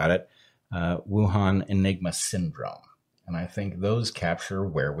unclear about it, Wuhan Enigma syndrome. And I think those capture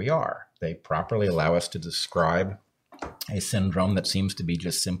where we are. They properly allow us to describe a syndrome that seems to be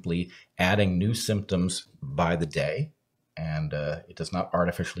just simply adding new symptoms by the day. And it does not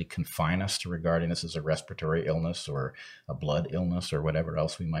artificially confine us to regarding this as a respiratory illness or a blood illness or whatever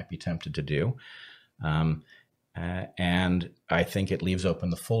else we might be tempted to do. And I think it leaves open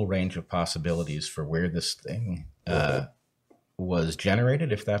the full range of possibilities for where this thing was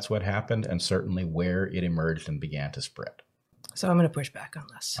generated, if that's what happened, and certainly where it emerged and began to spread. So I'm going to push back on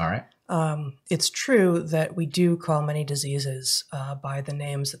this. All right. It's true that we do call many diseases by the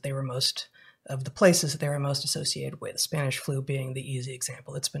names that they were most of the places that they were most associated with, Spanish flu being the easy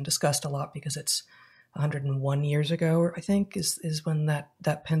example. It's been discussed a lot because it's 101 years ago, I think, is when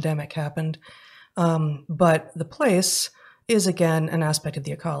that pandemic happened. But the place is, again, an aspect of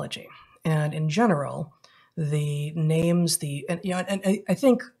the ecology. And in general, the names, and I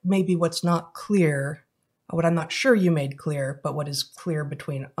think maybe what's not clear, what I'm not sure you made clear, but what is clear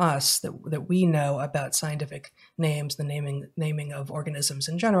between us that we know about scientific names, the naming of organisms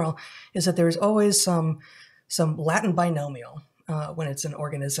in general, is that there's always some Latin binomial when it's an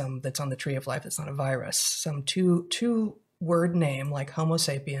organism that's on the tree of life that's not a virus. Some two word name like Homo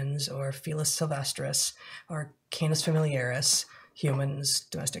sapiens or Felis sylvestris or Canis familiaris, humans,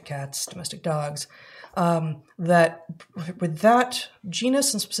 domestic cats, domestic dogs, that with that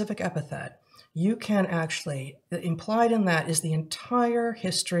genus and specific epithet, you can actually, implied in that is the entire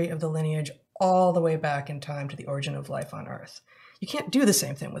history of the lineage all the way back in time to the origin of life on Earth. You can't do the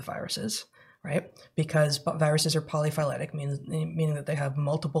same thing with viruses, right? Because viruses are polyphyletic, meaning that they have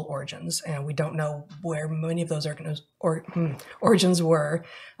multiple origins, and we don't know where many of those origins were,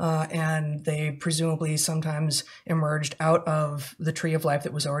 and they presumably sometimes emerged out of the tree of life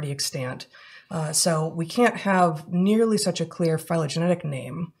that was already extant. So we can't have nearly such a clear phylogenetic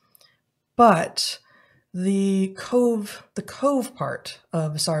name. But the CoV part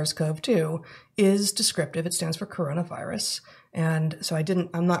of SARS-CoV-2 is descriptive. It stands for coronavirus. And so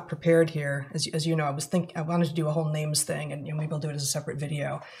I'm not prepared here. As you know, I wanted to do a whole names thing, and maybe I'll do it as a separate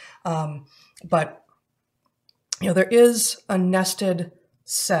video. But there is a nested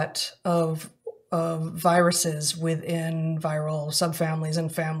set of viruses within viral subfamilies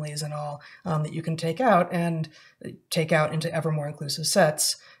and families and all that you can take out into ever more inclusive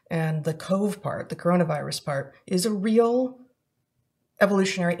sets. And the CoV part, the coronavirus part, is a real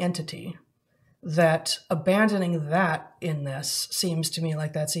evolutionary entity that abandoning that in this seems to me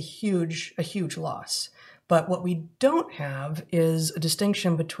like that's a huge loss. But what we don't have is a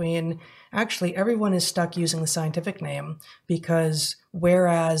distinction between, actually everyone is stuck using the scientific name, because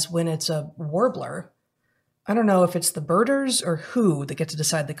whereas when it's a warbler, I don't know if it's the birders or who that get to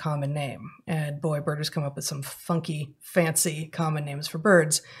decide the common name. And boy, birders come up with some funky, fancy common names for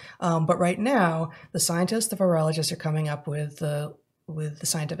birds. But right now, the scientists, the virologists are coming up with the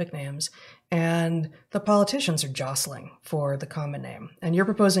scientific names, and the politicians are jostling for the common name. And you're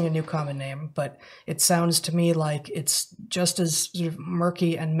proposing a new common name, but it sounds to me like it's just as sort of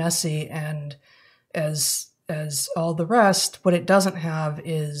murky and messy and as as all the rest. What it doesn't have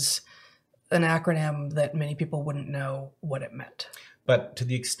is an acronym that many people wouldn't know what it meant. But to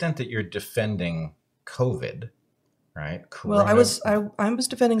the extent that you're defending COVID, right? Well, I was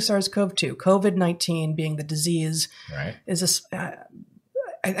defending SARS-CoV-2. COVID-19 being the disease, right, is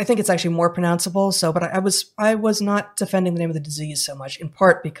I think it's actually more pronounceable. So, but I was not defending the name of the disease so much, in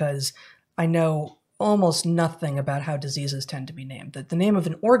part because I know almost nothing about how diseases tend to be named. That the name of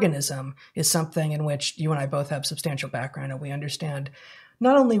an organism is something in which you and I both have substantial background, and we understand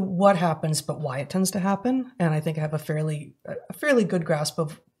not only what happens, but why it tends to happen. And I think I have a fairly good grasp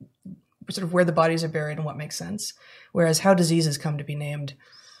of sort of where the bodies are buried and what makes sense. Whereas how diseases come to be named,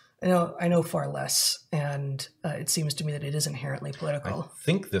 I know far less, and it seems to me that it is inherently political. I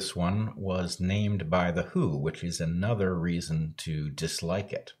think this one was named by the WHO, which is another reason to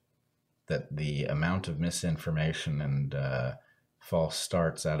dislike it. That the amount of misinformation and false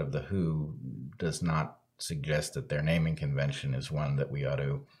starts out of the WHO does not suggest that their naming convention is one that we ought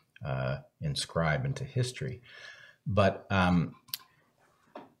to inscribe into history. But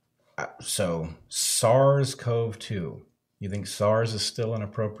so SARS-CoV-2, you think SARS is still an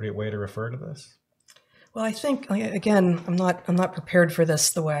appropriate way to refer to this? Well, I think, again, I'm not prepared for this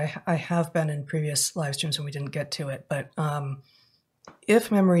the way I have been in previous live streams when we didn't get to it. But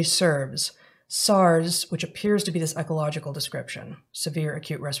if memory serves, SARS, which appears to be this ecological description, severe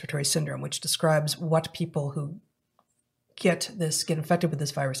acute respiratory syndrome, which describes what people who get infected with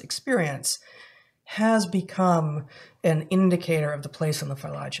this virus experience, has become an indicator of the place in the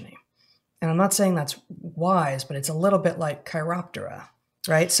phylogeny. And I'm not saying that's wise, but it's a little bit like chiroptera,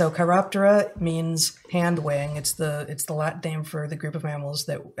 right? So chiroptera means hand wing. It's the Latin name for the group of mammals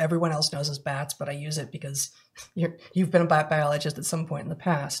that everyone else knows as bats, but I use it because you've been a biologist at some point in the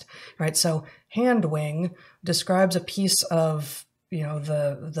past, right? So hand wing describes a piece of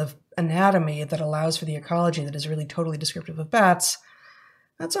the anatomy that allows for the ecology that is really totally descriptive of bats.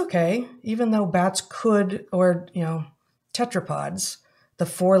 That's okay, even though bats could, or tetrapods, the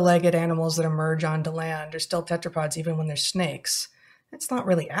four-legged animals that emerge onto land, are still tetrapods even when they're snakes. It's not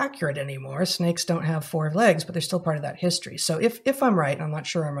really accurate anymore. Snakes don't have four legs, but they're still part of that history. So if I'm right, and I'm not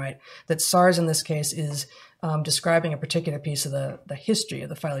sure I'm right, that SARS in this case is describing a particular piece of the history of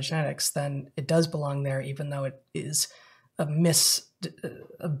the phylogenetics, then it does belong there, even though it is a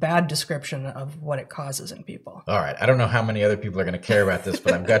bad description of what it causes in people. All right. I don't know how many other people are going to care about this,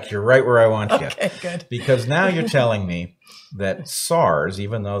 but I've got you right where I want you. Okay, good. Because now you're telling me that SARS,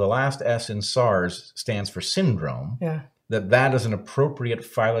 even though the last S in SARS stands for syndrome, that is an appropriate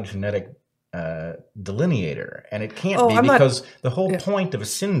phylogenetic delineator. And it can't be, because the whole point of a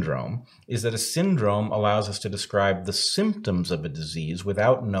syndrome is that a syndrome allows us to describe the symptoms of a disease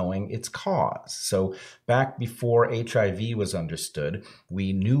without knowing its cause. So back before HIV was understood,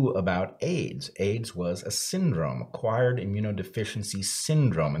 we knew about AIDS. AIDS was a syndrome, acquired immunodeficiency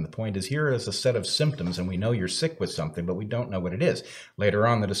syndrome. And the point is, here is a set of symptoms, and we know you're sick with something, but we don't know what it is. Later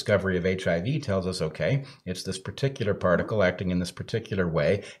on, the discovery of HIV tells us, okay, it's this particular particle acting in this particular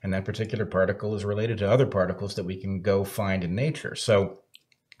way, and that particular particle is related to other particles that we can go find in nature. So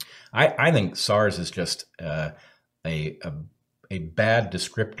I think SARS is just a bad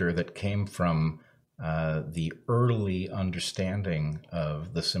descriptor that came from the early understanding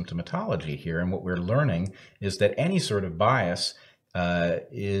of the symptomatology here. And what we're learning is that any sort of bias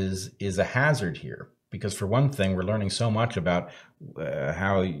is a hazard here. Because for one thing, we're learning so much about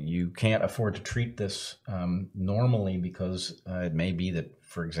how you can't afford to treat this normally, because it may be that,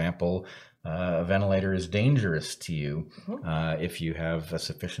 for example, a ventilator is dangerous to you if you have a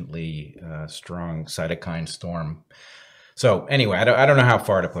sufficiently strong cytokine storm. So anyway, I don't know how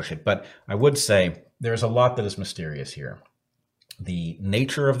far to push it, but I would say there's a lot that is mysterious here. The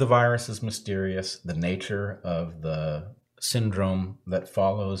nature of the virus is mysterious. The nature of the syndrome that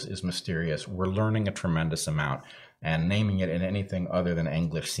follows is mysterious. We're learning a tremendous amount, and naming it in anything other than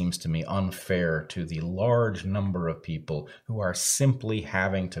English seems to me unfair to the large number of people who are simply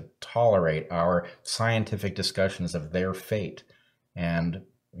having to tolerate our scientific discussions of their fate. And,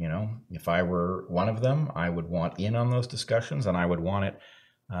 if I were one of them, I would want in on those discussions, and I would want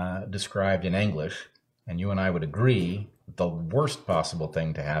it described in English. And you and I would agree that the worst possible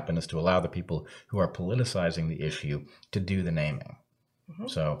thing to happen is to allow the people who are politicizing the issue to do the naming. Mm-hmm.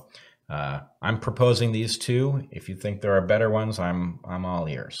 So I'm proposing these two. If you think there are better ones, I'm all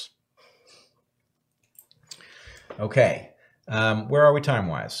ears. Okay. Where are we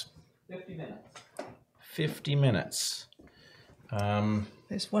time-wise? 50 minutes. 50 minutes.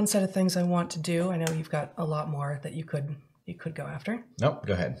 There's one set of things I want to do. I know you've got a lot more that you could you could go after? Nope,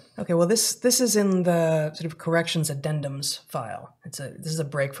 go ahead. Okay, well, this is in the sort of corrections addendums file. This is a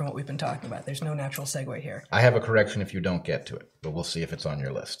break from what we've been talking about. There's no natural segue here. I have a correction if you don't get to it, but we'll see if it's on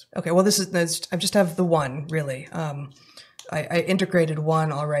your list. Okay, well, I just have the one, really. I integrated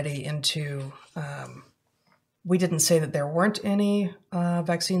one already into... we didn't say that there weren't any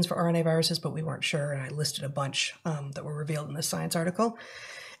vaccines for RNA viruses, but we weren't sure, and I listed a bunch that were revealed in this Science article.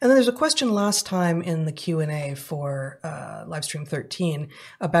 And then there's a question last time in the Q&A for Livestream 13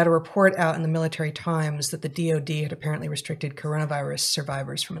 about a report out in the Military Times that the DoD had apparently restricted coronavirus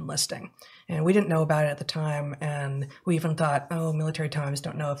survivors from enlisting. And we didn't know about it at the time, and we even thought, oh, Military Times,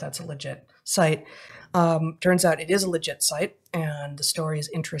 don't know if that's a legit site. Turns out it is a legit site, and the story is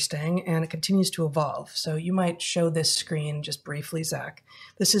interesting, and it continues to evolve. So you might show this screen just briefly, Zach.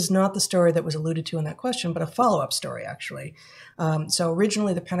 This is not the story that was alluded to in that question, but a follow-up story, actually. So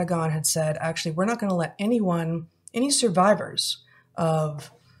originally the Pentagon had said, actually, we're not going to let any survivors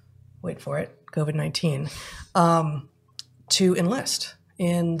of, wait for it, COVID-19, to enlist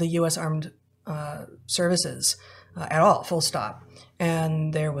in the U.S. Armed Services at all, full stop.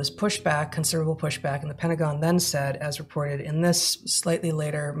 And there was pushback, considerable pushback, and the Pentagon then said, as reported in this slightly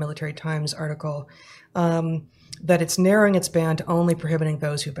later Military Times article, that it's narrowing its ban to only prohibiting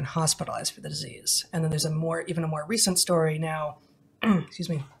those who've been hospitalized for the disease. And then there's even a more recent story now, excuse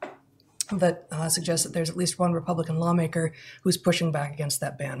me, that suggests that there's at least one Republican lawmaker who's pushing back against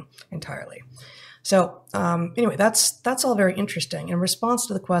that ban entirely. So anyway, that's all very interesting. In response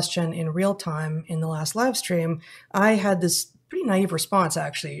to the question in real time in the last live stream, I had this pretty naive response,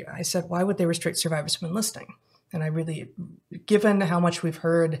 actually. I said, why would they restrict survivors from enlisting? And I really, given how much we've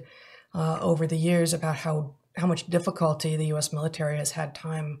heard over the years about how much difficulty the U.S. military has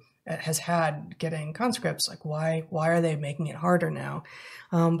had getting conscripts, like why are they making it harder now?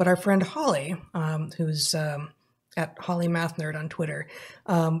 But our friend Holly, who's at Holly Math Nerd on Twitter,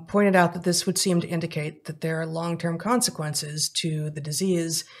 pointed out that this would seem to indicate that there are long-term consequences to the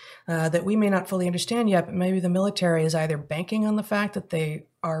disease that we may not fully understand yet, but maybe the military is either banking on the fact that they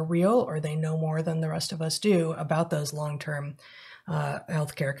are real or they know more than the rest of us do about those long-term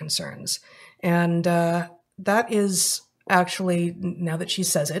healthcare concerns. And that is actually, now that she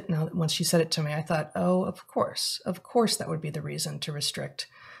says it, once she said it to me, I thought, oh, of course that would be the reason to restrict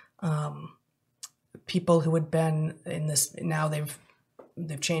people who had been in this. Now they've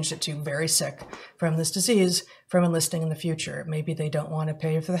changed it to very sick from this disease from enlisting in the future. Maybe they don't want to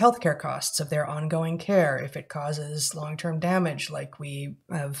pay for the healthcare costs of their ongoing care if it causes long-term damage, like we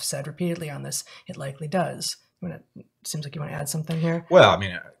have said repeatedly on this. It likely does. It seems like you want to add something here. Well, I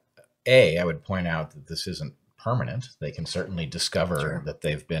mean, I would point out that this isn't permanent. They can certainly discover that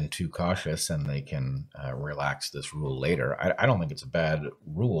they've been too cautious, and they can relax this rule later. I don't think it's a bad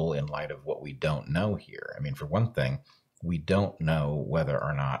rule in light of what we don't know here. I mean, for one thing, we don't know whether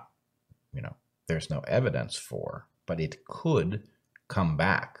or not, there's no evidence for, but it could come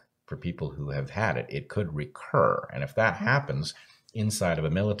back for people who have had it. It could recur. And if that happens inside of a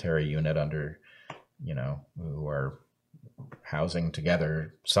military unit under, who are housing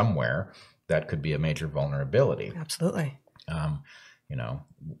together somewhere, that could be a major vulnerability. Absolutely.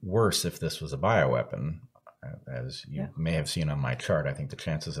 Worse if this was a bioweapon, as you may have seen on my chart. I think the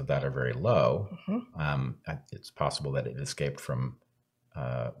chances of that are very low. Mm-hmm. It's possible that it escaped from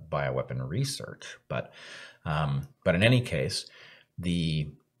bioweapon research, but in any case,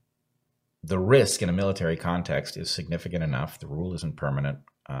 the risk in a military context is significant enough. The rule isn't permanent,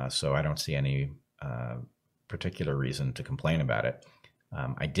 so I don't see any particular reason to complain about it.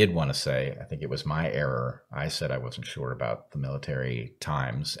 I did want to say, I think it was my error. I said I wasn't sure about the Military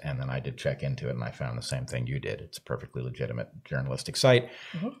Times, and then I did check into it, and I found the same thing you did. It's a perfectly legitimate journalistic site.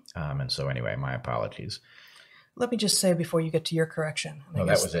 Mm-hmm. And so anyway, my apologies. Let me just say before you get to your correction. No,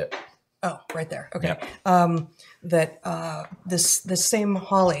 that was it. Oh, right there. Okay. Yep. This same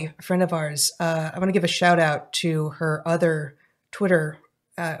Holly, a friend of ours, I want to give a shout out to her other Twitter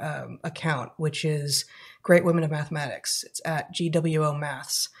account, which is Great Women of Mathematics. It's at GWO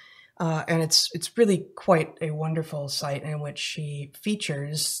Maths. And it's really quite a wonderful site in which she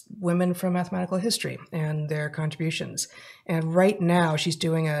features women from mathematical history and their contributions. And right now she's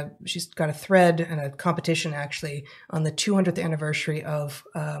got a thread and a competition actually on the 200th anniversary of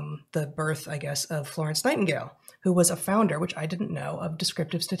the birth, I guess, of Florence Nightingale, who was a founder, which I didn't know, of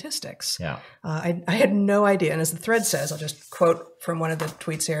descriptive statistics. Yeah. I had no idea. And as the thread says, I'll just quote from one of the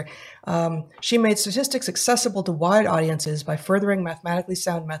tweets here. She made statistics accessible to wide audiences by furthering mathematically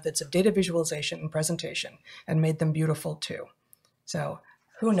sound methods of data visualization and presentation, and made them beautiful too. So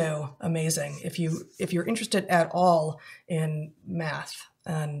who knew? Amazing. If you're interested at all in math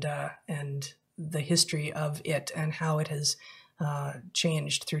and the history of it and how it has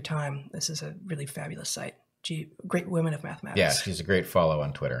changed through time. This is a really fabulous site. Great women of mathematics. Yeah, she's a great follow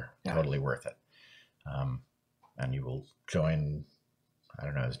on Twitter. Yeah. Totally worth it. And you will join, I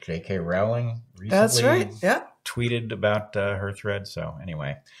don't know, is J.K. Rowling recently That's right. Yeah. tweeted about her thread? So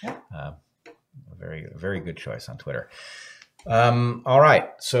anyway, a very good choice on Twitter. All right.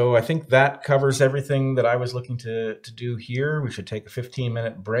 So I think that covers everything that I was looking to do here. We should take a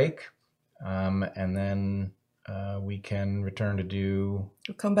 15-minute break, and then we can return to do...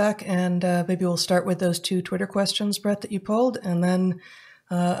 We'll come back and maybe we'll start with those 2 Twitter questions, Bret, that you polled, and then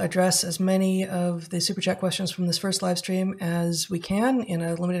address as many of the Super Chat questions from this first live stream as we can in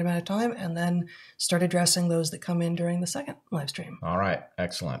a limited amount of time, and then start addressing those that come in during the second live stream. All right.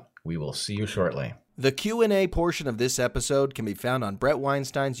 Excellent. We will see you shortly. The Q&A portion of this episode can be found on Bret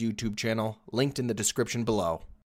Weinstein's YouTube channel, linked in the description below.